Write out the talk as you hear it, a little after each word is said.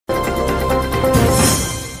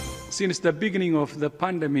Since the beginning of the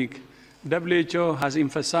pandemic, WHO has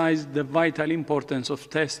emphasized the vital importance of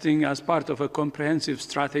testing as part of a comprehensive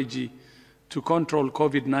strategy to control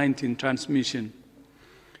COVID-19 transmission.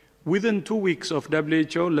 Within 2 weeks of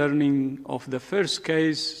WHO learning of the first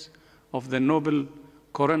case of the novel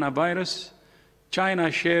coronavirus, China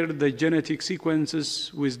shared the genetic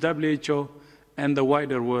sequences with WHO and the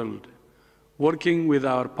wider world. Working with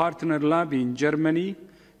our partner lab in Germany,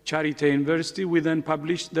 Charité University, we then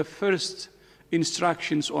published the first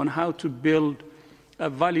instructions on how to build a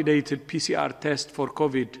validated PCR test for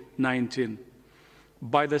COVID-19.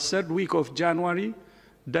 By the third week of January,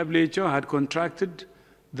 WHO had contracted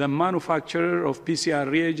the manufacturer of PCR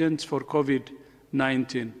reagents for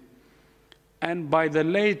COVID-19. And by the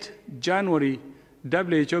late January,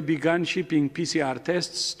 WHO began shipping PCR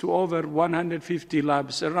tests to over 150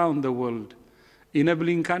 labs around the world,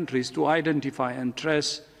 enabling countries to identify and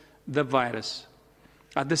trace the virus.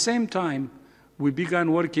 At the same time, we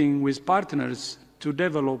began working with partners to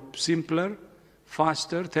develop simpler,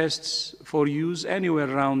 faster tests for use anywhere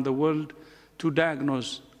around the world to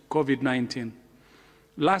diagnose COVID-19.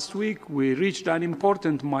 Last week, we reached an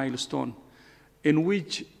important milestone in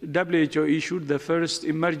which WHO issued the first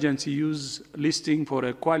emergency use listing for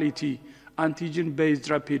a quality antigen-based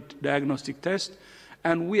rapid diagnostic test,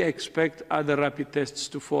 and we expect other rapid tests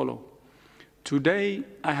to follow. Today,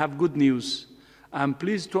 I have good news. I'm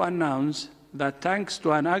pleased to announce that thanks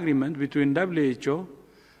to an agreement between WHO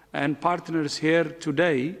and partners here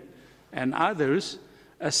today and others,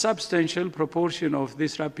 a substantial proportion of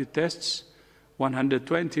these rapid tests,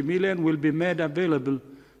 120 million, will be made available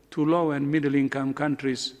to low and middle-income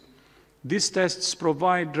countries. These tests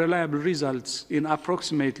provide reliable results in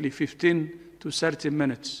approximately 15 to 30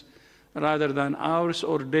 minutes, rather than hours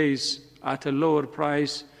or days at a lower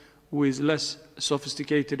price with less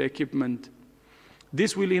sophisticated equipment.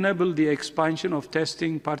 This will enable the expansion of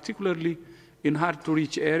testing, particularly in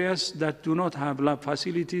hard-to-reach areas that do not have lab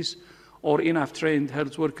facilities or enough trained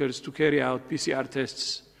health workers to carry out PCR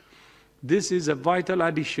tests. This is a vital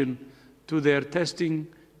addition to their testing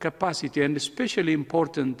capacity and especially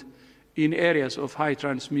important in areas of high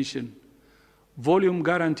transmission. Volume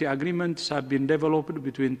guarantee agreements have been developed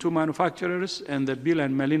between 2 manufacturers and the Bill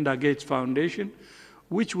and Melinda Gates Foundation,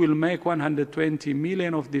 which will make 120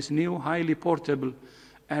 million of these new, highly portable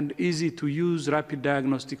and easy-to-use rapid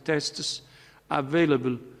diagnostic tests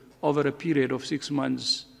available over a period of 6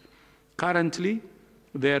 months. Currently,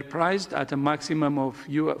 they are priced at a maximum of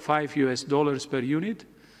 $5 per unit.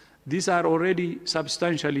 These are already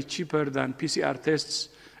substantially cheaper than PCR tests,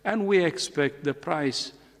 and we expect the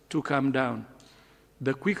price to come down.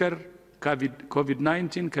 The quicker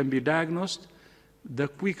COVID-19 can be diagnosed, the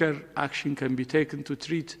quicker action can be taken to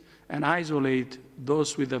treat and isolate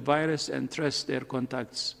those with the virus and trace their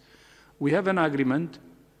contacts. We have an agreement,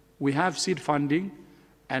 we have seed funding,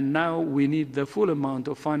 and now we need the full amount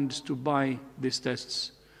of funds to buy these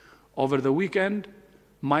tests. Over the weekend,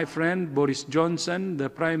 my friend Boris Johnson, the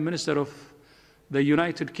Prime Minister of the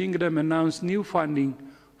United Kingdom, announced new funding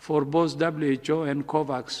for both WHO and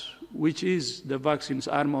COVAX, which is the vaccine's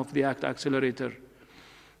arm of the ACT Accelerator.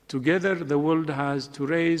 Together, the world has to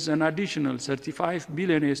raise an additional $35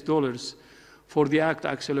 billion for the ACT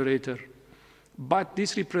Accelerator. But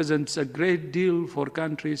this represents a great deal for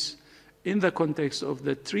countries in the context of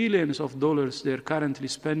the trillions of dollars they're currently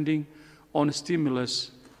spending on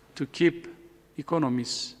stimulus to keep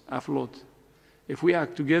economies afloat. If we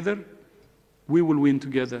act together, we will win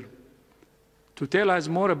together. To tell us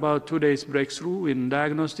more about today's breakthrough in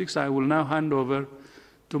diagnostics, I will now hand over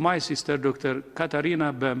to my sister, Dr.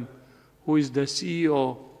 Katarina Bem, who is the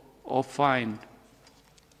CEO of FIND.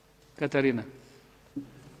 Katarina.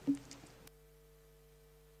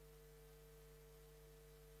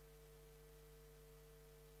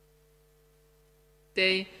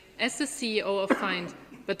 Today, as the CEO of FIND,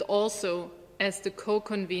 but also as the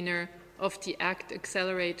co-convener of the ACT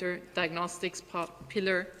Accelerator Diagnostics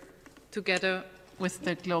pillar, together with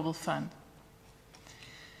the Global Fund.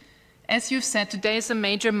 As you've said, today is a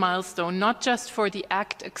major milestone, not just for the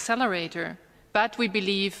ACT Accelerator, but we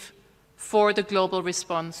believe for the global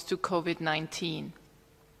response to COVID-19.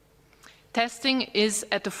 Testing is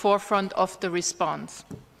at the forefront of the response.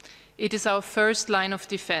 It is our first line of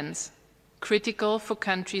defense, critical for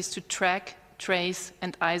countries to track, trace,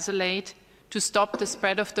 and isolate, to stop the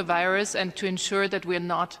spread of the virus and to ensure that we are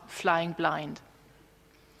not flying blind.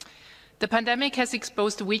 The pandemic has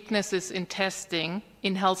exposed weaknesses in testing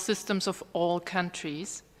in health systems of all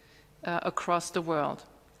countries across the world.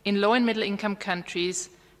 In low and middle income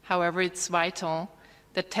countries, however, it's vital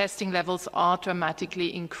that testing levels are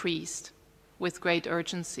dramatically increased. with great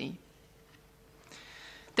urgency.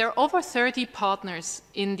 There are over 30 partners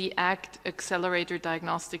in the ACT Accelerator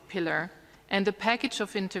Diagnostic Pillar, and the package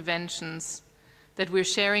of interventions that we're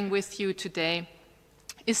sharing with you today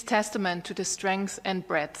is testament to the strength and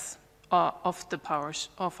breadth of the powers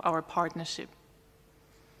of our partnership.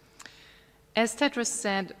 As Tedros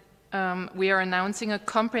said, we are announcing a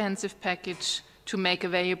comprehensive package to make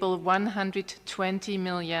available 120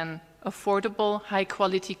 million affordable,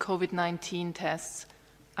 high-quality COVID-19 tests,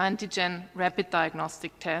 antigen rapid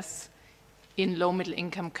diagnostic tests in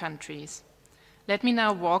low-middle-income countries. Let me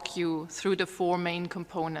now walk you through the four main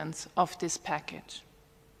components of this package.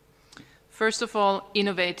 First of all,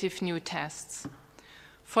 innovative new tests.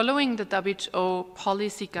 Following the WHO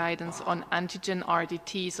policy guidance on antigen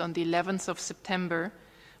RDTs on the 11th of September,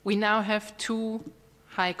 we now have two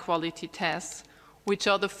high-quality tests, which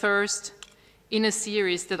are the first in a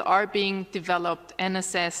series that are being developed and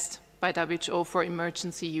assessed by WHO for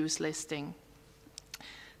emergency use listing.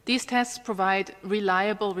 These tests provide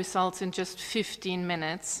reliable results in just 15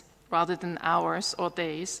 minutes rather than hours or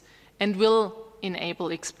days, and will enable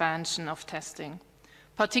expansion of testing,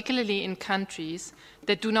 particularly in countries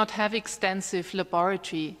that do not have extensive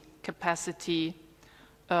laboratory capacity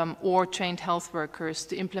or trained health workers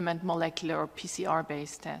to implement molecular or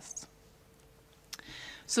PCR-based tests.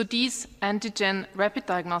 So these antigen rapid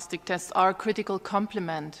diagnostic tests are a critical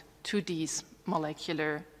complement to these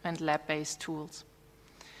molecular and lab-based tools.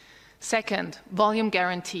 Second, volume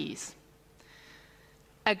guarantees.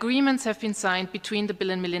 Agreements have been signed between the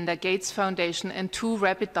Bill and Melinda Gates Foundation and two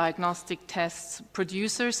rapid diagnostic tests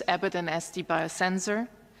producers, Abbott and SD Biosensor,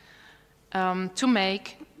 to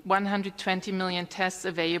make 120 million tests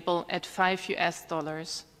available at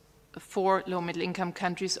 $5 for low-middle-income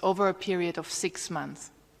countries over a period of 6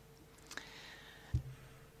 months.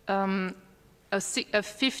 A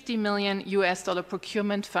 $50 million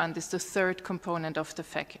procurement fund is the third component of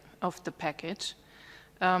the package,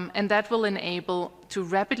 and that will enable to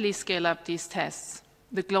rapidly scale up these tests.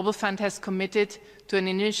 The Global Fund has committed to an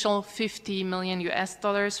initial $50 million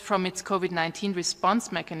from its COVID-19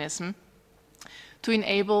 response mechanism to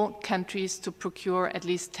enable countries to procure at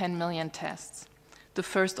least 10 million tests. The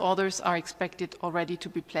first orders are expected already to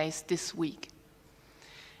be placed this week.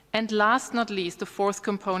 And last not least, the fourth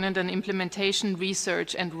component, an implementation,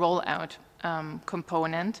 research and rollout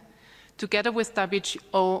component. Together with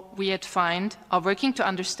WHO, we at FIND are working to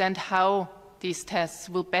understand how these tests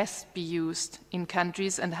will best be used in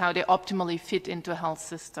countries and how they optimally fit into health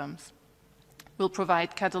systems. We'll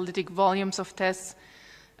provide catalytic volumes of tests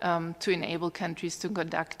to enable countries to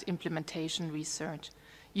conduct implementation research.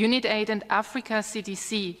 UNITAID and Africa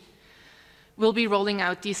CDC will be rolling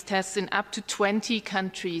out these tests in up to 20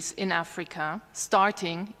 countries in Africa,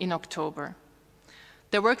 starting in October.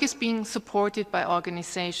 Their work is being supported by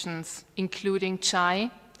organizations including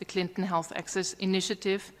CHAI, the Clinton Health Access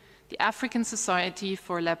Initiative, the African Society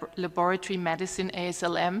for Laboratory Medicine,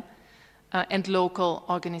 ASLM, and local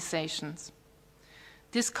organizations.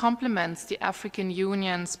 This complements the African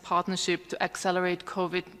Union's partnership to accelerate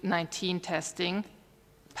COVID-19 testing,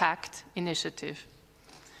 PACT initiative.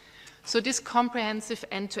 So this comprehensive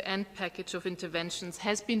end-to-end package of interventions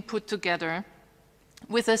has been put together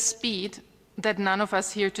with a speed that none of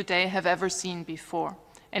us here today have ever seen before.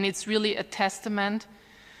 And it's really a testament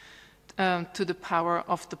to the power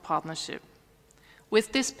of the partnership.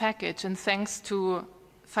 With this package, and thanks to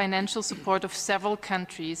financial support of several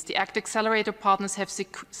countries, the ACT Accelerator partners have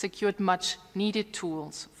secured much needed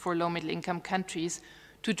tools for low-middle-income countries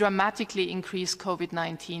to dramatically increase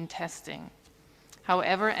COVID-19 testing.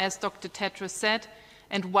 However, as Dr. Tedros said,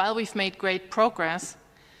 and while we've made great progress,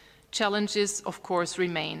 challenges, of course,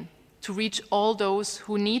 remain. To reach all those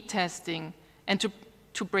who need testing and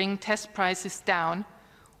to bring test prices down,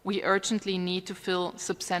 we urgently need to fill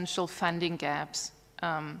substantial funding gaps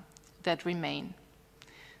that remain.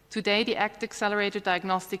 Today, the ACT Accelerator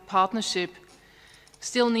Diagnostic Partnership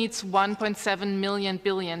still needs 1.7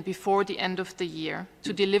 billion before the end of the year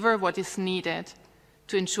to deliver what is needed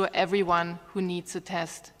to ensure everyone who needs a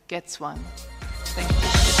test gets one. Thank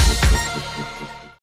you.